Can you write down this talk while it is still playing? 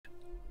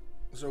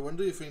So when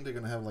do you think they're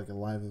gonna have like a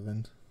live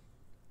event?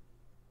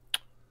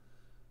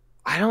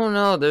 I don't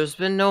know. There's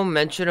been no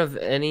mention of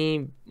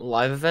any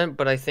live event,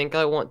 but I think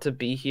I want to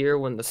be here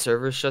when the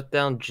servers shut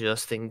down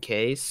just in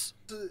case.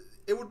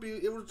 It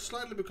would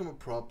slightly become a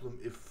problem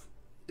if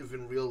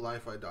in real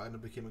life I died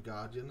and became a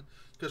guardian,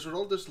 because with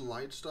all this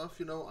light stuff,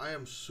 you know, I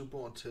am super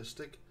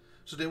autistic,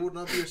 so there would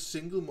not be a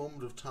single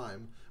moment of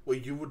time where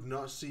you would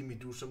not see me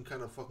do some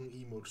kind of fucking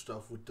emote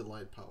stuff with the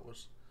light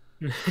powers.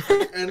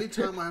 Like,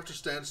 anytime I have to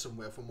stand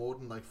somewhere for more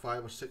than like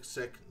 5 or 6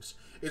 seconds,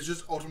 it's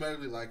just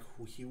automatically like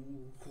play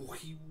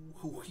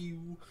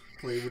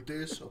with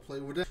this or play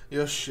with that.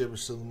 Your ship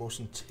is still the most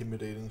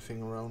intimidating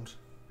thing around.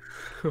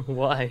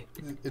 Why?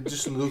 It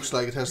just looks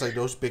like it has like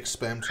those big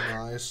spams on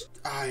eyes.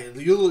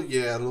 You look,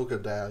 yeah, look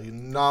at that.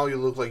 Now you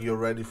look like you're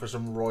ready for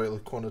some royal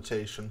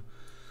connotation.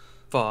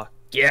 Fuck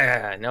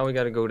yeah! Now we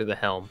gotta go to the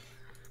helm.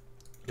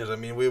 Because I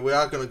mean, we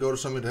are gonna go to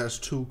something that has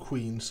 2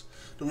 queens.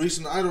 The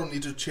reason I don't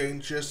need to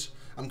change this,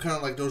 I'm kind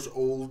of like those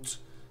old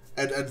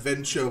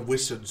adventure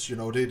wizards. You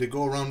know, they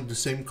go around in the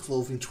same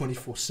clothing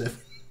 24/7.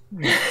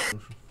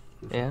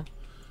 Yeah.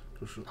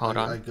 Hold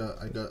on. I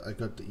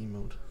got the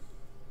emote.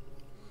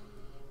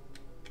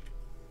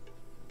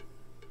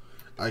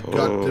 I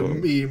got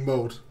the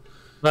emote.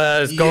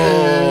 Let's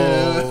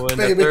go! Yeah,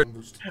 baby.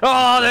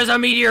 Oh, there's a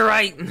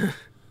meteorite!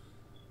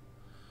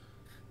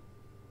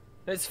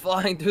 It's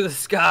flying through the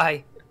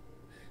sky.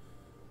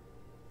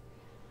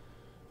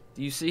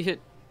 Do you see it?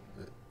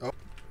 Oh.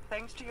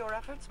 Thanks to your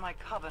efforts, my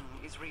coven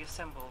is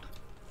reassembled.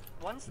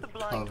 Once the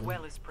blind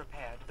well is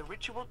prepared, the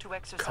ritual to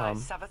exorcise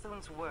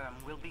Savathun's worm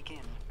will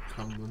begin.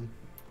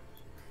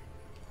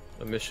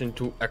 The mission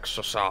to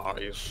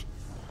exercise.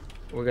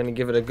 We're gonna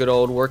give it a good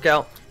old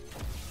workout.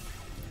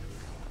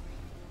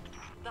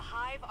 The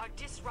hive are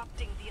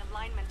disrupting the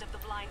alignment of the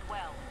blind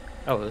well.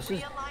 Oh, this is...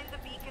 Realign the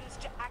beacons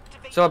to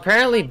activate. So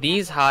apparently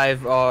these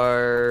hive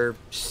are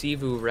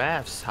Sivu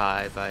Raph's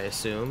hive, I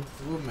assume.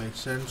 It would make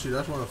sense. He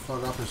doesn't want to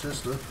fuck up his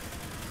sister.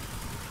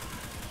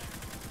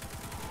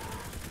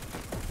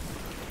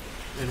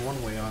 In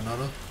one way or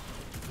another.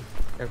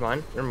 Never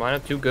mind.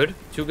 I'm too good.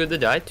 Too good to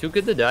die. Too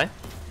good to die.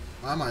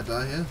 I might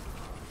die here.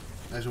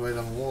 Actually, wait,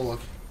 I'm a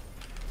warlock.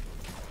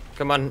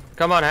 Come on,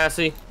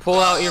 Hassie. Pull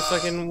out your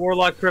fucking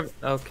warlock priv.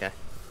 Okay.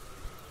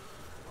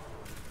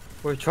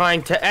 We're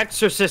trying to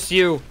exorcist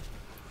you.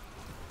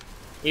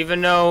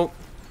 Even though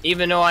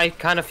I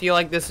kind of feel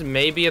like this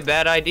may be a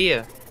bad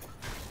idea.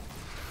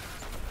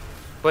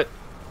 But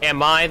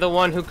am I the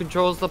one who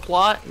controls the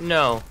plot?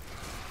 No.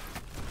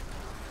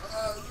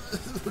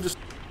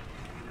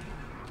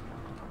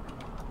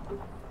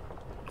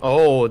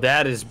 Oh,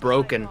 that is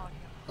broken.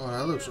 Oh,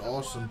 that looks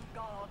awesome.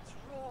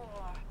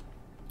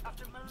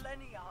 After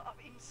millennia of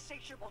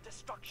insatiable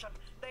destruction,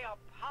 they are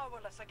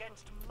powerless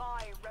against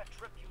my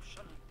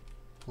retribution.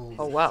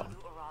 Oh wow.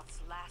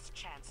 Uroth's last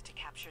chance to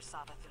capture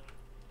Savathun.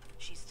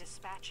 She's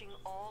dispatching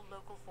all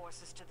local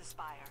forces to the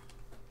spire.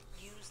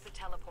 Use the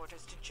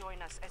teleporters to join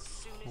us as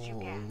soon as you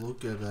can. Oh,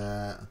 look at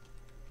that.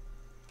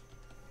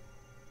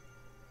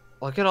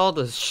 Look at all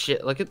this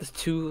shit. Look at the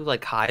 2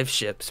 like hive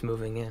ships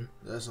moving in.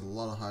 There's a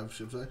lot of hive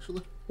ships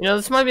actually. You know,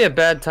 this might be a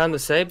bad time to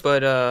say,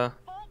 but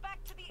Fall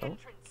back to the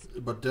entrance.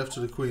 But death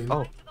to the queen.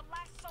 Oh. To the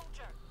last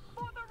soldier.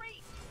 For the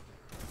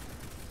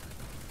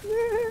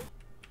wreath.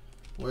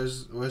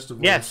 Where's the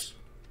voice? yes.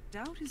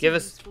 Doubt is Give a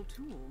us- useful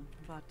tool,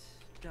 but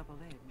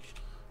double-edged.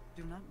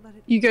 Do not let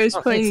it. You guys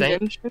Oh, playing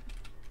thanks, again?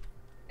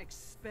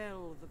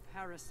 Expel the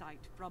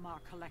parasite from our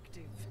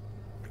collective.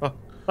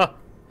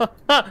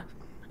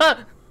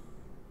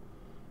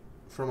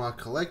 From our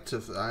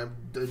collective,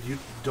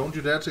 don't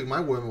you dare take my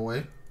worm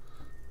away.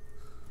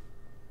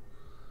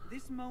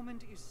 This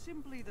moment is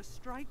simply the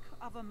strike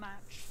of a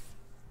match.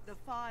 The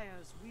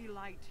fires we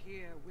light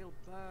here will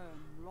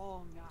burn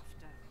long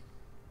after.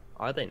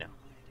 Are they now?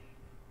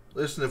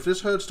 Listen, if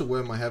this hurts the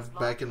worm I have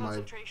back in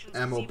my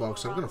ammo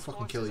box, I'm gonna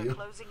fucking kill you.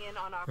 Closing in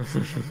on our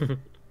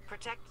position.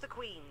 Protect the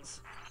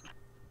queens.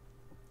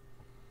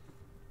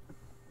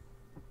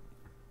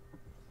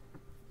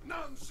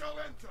 None shall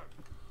enter.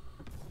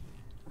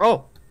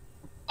 Oh!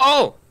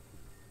 Oh!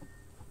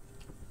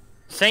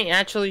 Saint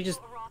actually just...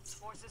 Uroth's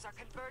forces are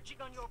converging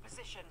on your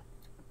position.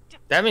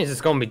 That means it's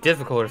gonna be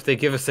difficult if they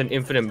give us an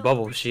infinite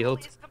bubble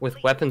shield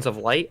with weapons of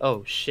light.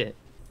 Oh shit.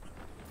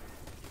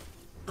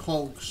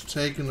 Colk's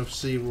taken of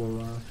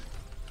Seawall.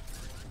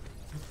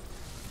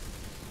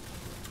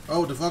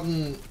 Oh, the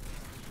funny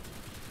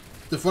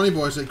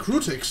boys say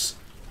Crutix.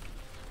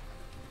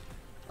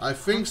 I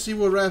think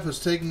Seawall Raph has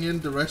taken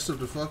in the rest of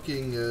the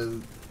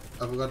fucking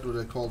I forgot what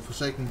they're called,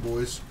 Forsaken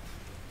boys.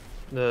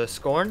 The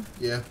Scorn?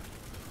 Yeah.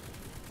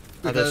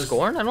 Are there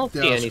Scorn? I don't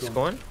They see are any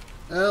Scorn.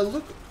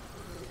 Look.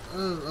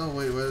 Oh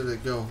wait, where did they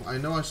go? I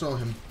know I saw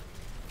him.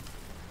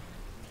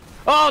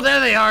 Oh, there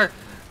they are!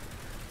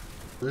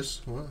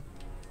 This what?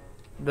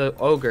 The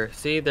ogre.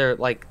 See, they're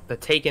like the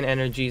taken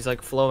energies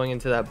like flowing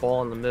into that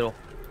ball in the middle.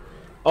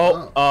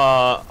 Oh,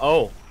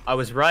 oh, I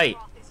was right.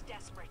 Uroth is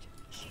desperate.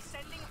 She's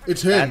sending her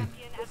It's him.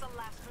 champion as a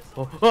last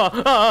resort.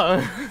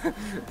 Oh,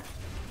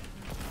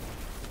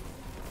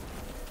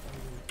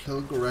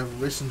 Kilgore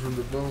have risen from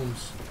the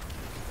bones.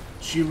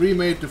 She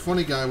remade the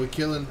funny guy we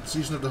kill in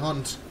Season of the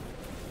Hunt.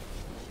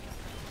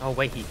 Oh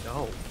wait,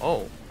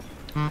 oh.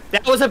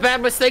 That was a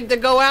bad mistake to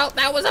go out.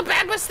 That was a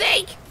bad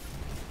mistake.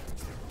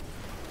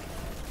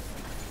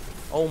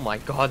 Oh my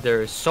god,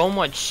 there is so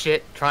much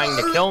shit trying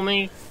to kill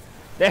me.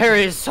 There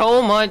is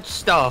so much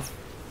stuff.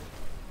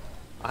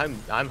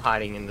 I'm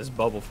hiding in this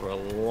bubble for a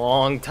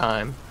long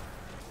time.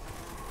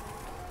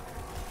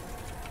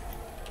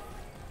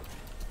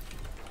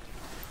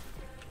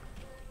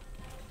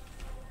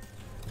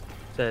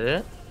 Is that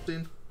it?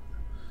 Scene.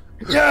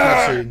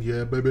 Yeah! Cutscene,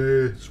 yeah,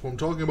 baby. That's what I'm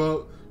talking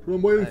about. That's what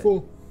I'm waiting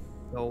for.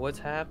 So what's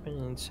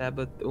happening?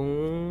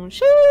 Sabathun?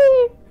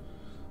 Shee!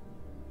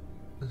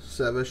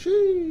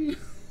 Savashi.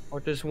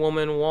 What does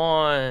woman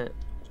want?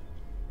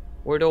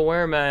 Where the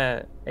worm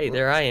at? Hey,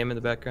 there I am in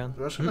the background.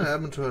 What's gonna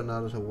happen to her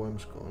now that her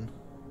worm's gone?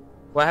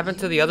 What happened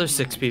to the other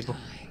 6 people?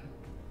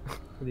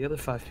 The other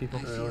 5 people?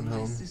 I went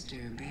home.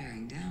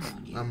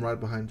 I'm right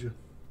behind you.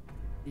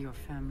 Your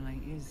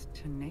family is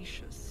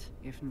tenacious,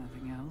 if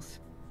nothing else.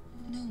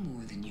 No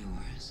more than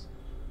yours.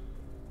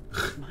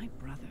 My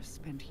brother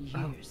spent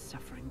years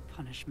suffering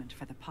punishment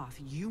for the path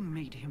you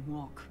made him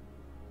walk.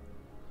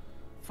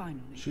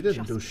 Finally, She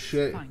didn't do justice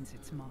shit. finds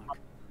its mark.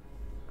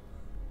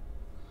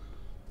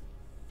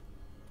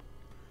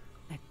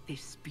 Let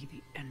this be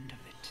the end of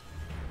it.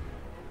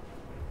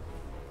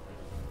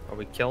 Are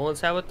we killing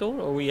Sabathun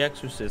or are we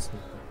exorcism?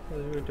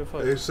 What the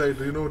fuck? Hey, Say,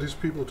 do you know what these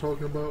people are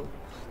talking about?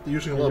 They're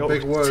using a lot of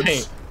big words.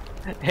 Saint.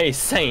 Hey,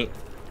 Saint.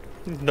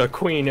 The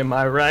queen, am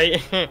I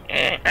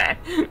right?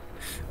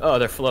 Oh,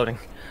 they're floating.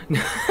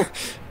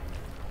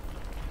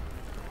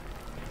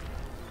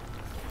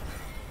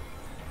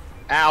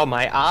 Ow,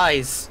 my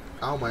eyes.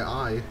 Ow, my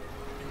eye.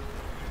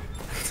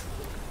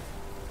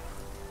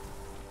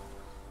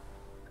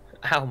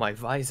 Ow, my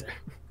visor.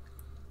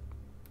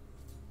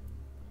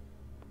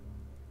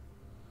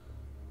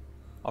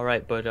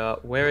 Alright,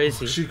 but where is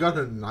he? She got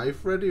a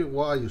knife ready?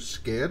 Why, are you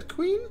scared,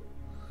 Queen?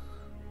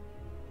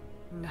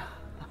 No.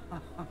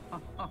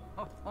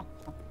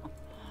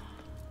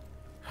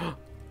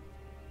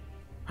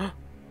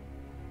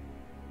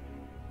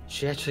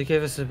 She actually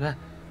gave us a bath.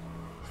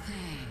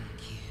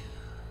 Thank you.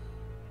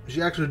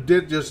 She actually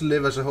did just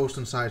live as a host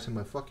inside him.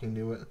 I fucking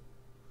knew it.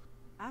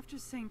 After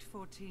Saint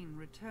 14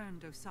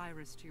 returned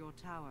Osiris to your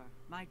tower,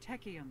 my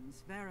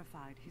Techians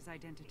verified his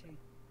identity.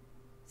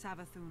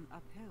 Savathun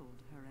upheld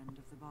her end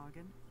of the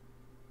bargain,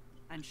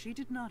 and she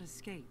did not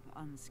escape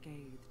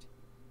unscathed.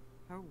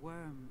 Her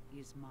worm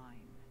is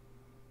mine.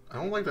 I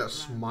don't like that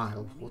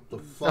smile. What the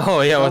fuck? Oh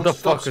yeah, what the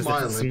Stop fuck is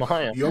that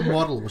smile? Your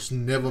model was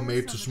never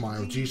made to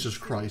smile. Jesus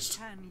Christ.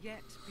 Can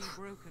yet be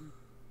broken.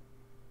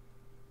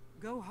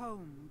 Go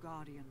home,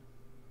 Guardian.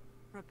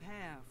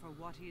 Prepare for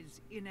what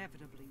is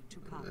inevitably to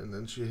come. And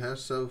then she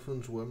has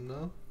Savathun's whim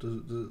now?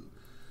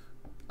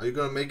 Are you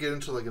gonna make it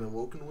into like an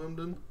awoken whim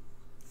then?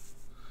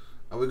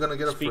 Are we gonna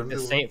get a Speak friendly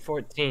to one? Saint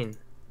 14.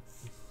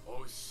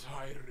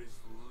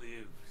 Osiris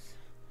lives.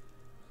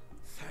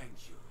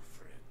 Thank you,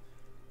 friend.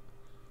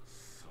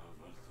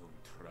 Savathun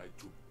tried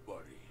to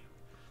bury him,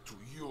 to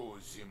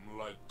use him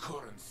like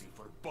currency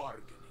for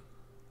bargaining.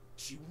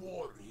 She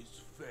wore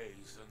his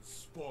face and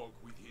spoke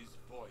with his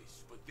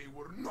voice, but they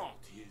were not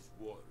his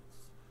words.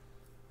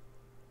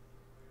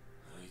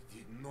 I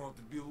did not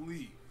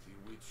believe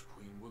the Witch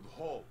Queen would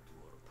hold to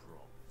her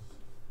promise.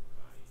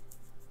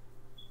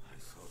 I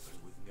thought I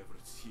would never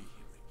see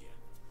him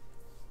again.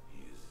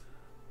 He is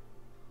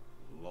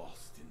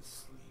lost in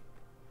sleep.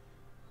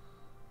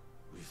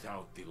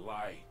 Without the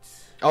light.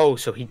 Oh,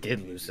 so he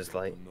did lose his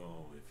light. I don't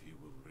know if he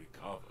will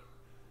recover.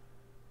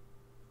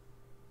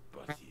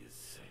 But he is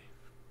safe.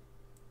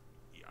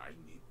 I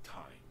need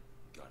time,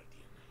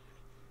 Guardian.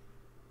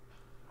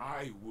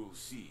 I will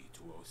see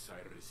to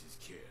Osiris's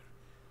care.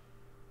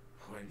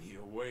 When he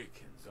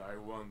awakens, I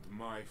want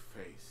my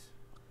face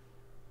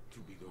to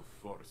be the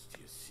first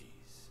he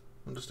sees.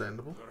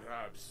 Understandable.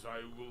 Perhaps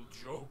I will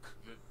joke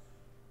that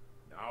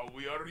now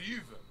we are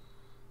even.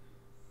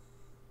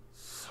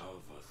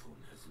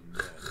 Savathun has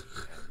many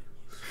enemies,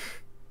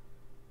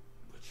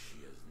 but she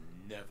has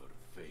never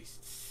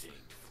faced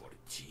Saint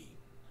 14.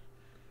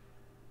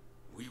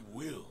 We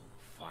will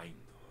find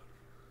her,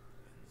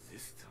 and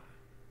this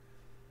time,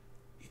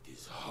 it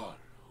is her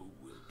who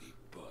will be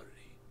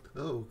buried.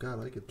 Oh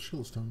god, I get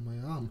chills down my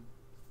arm.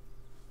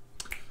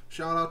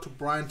 Shout out to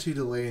Brian T.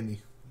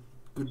 Delaney.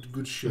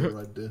 Good shit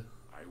right there.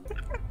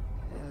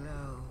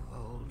 Hello,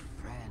 old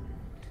friend.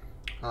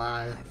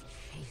 Hi. I've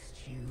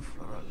chased you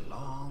for a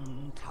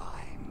long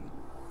time.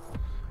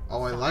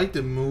 Oh, I like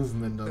the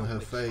movement on her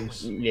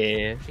face.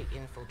 Yeah.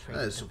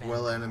 That is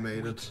well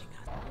animated.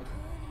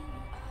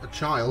 A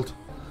child.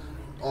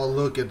 Oh,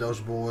 look at those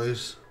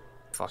boys.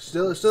 Fuck.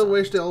 Still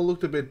wish they all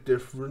looked a bit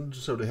different,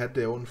 so they had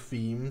their own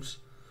themes.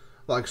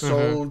 Like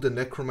Soul, the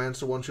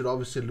necromancer one should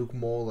obviously look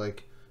more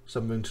like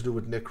something to do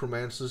with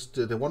necromancers.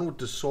 The one with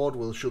the sword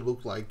will should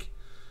look like,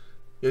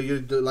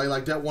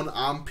 like that one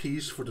arm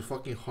piece for the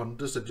fucking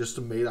hunters that just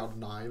made out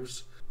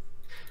knives.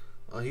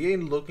 He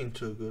ain't looking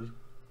too good.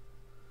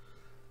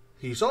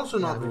 He's also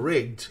not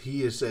rigged.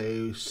 He is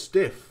a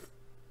stiff.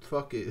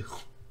 Fuck it.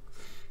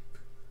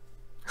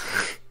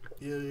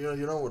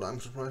 You know what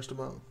I'm surprised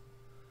about?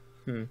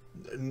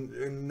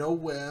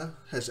 Nowhere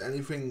has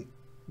anything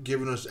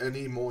given us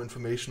any more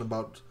information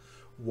about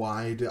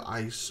why the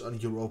ice on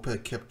Europa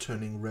kept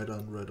turning redder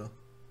and redder.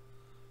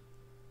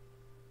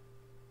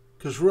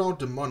 Because throughout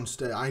the months,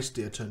 the ice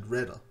there turned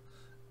redder.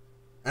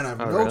 And I've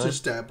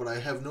noticed that, but I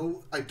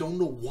don't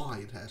know why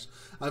it has.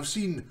 I've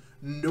seen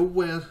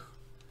nowhere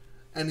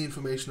any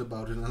information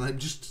about it, and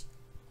it's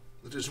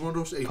one of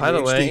those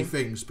ADHD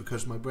things,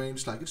 because my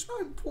brain's like, it's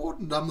not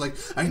important. I'm like,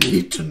 I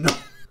need to know.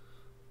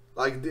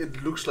 Like,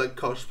 it looks like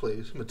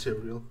cosplay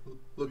material.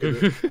 Look at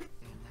it.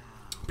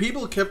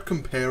 People kept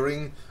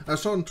comparing, I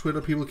saw on Twitter,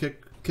 people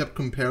kept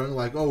comparing,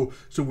 like, oh,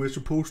 so we're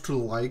supposed to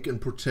like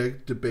and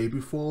protect the baby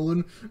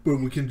fallen, but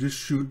we can just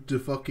shoot the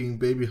fucking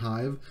baby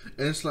hive.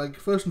 And it's like,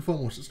 first and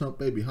foremost, it's not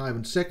baby hive,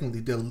 and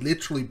secondly, they're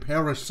literally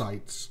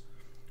parasites.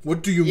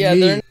 What do you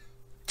mean?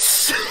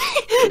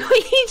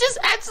 He just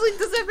actually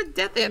doesn't have a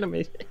death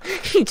animation.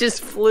 He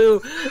just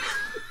flew.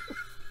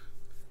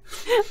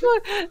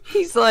 Look,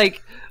 he's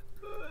like,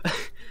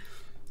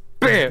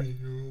 bam.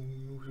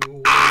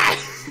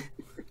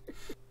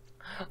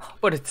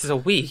 But it's a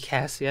week,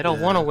 Cassie. I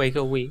don't want to wait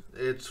a week.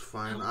 It's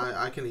fine.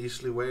 I can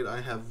easily wait.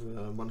 I have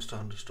Monster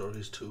Hunter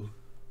stories too.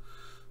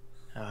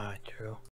 Ah, true.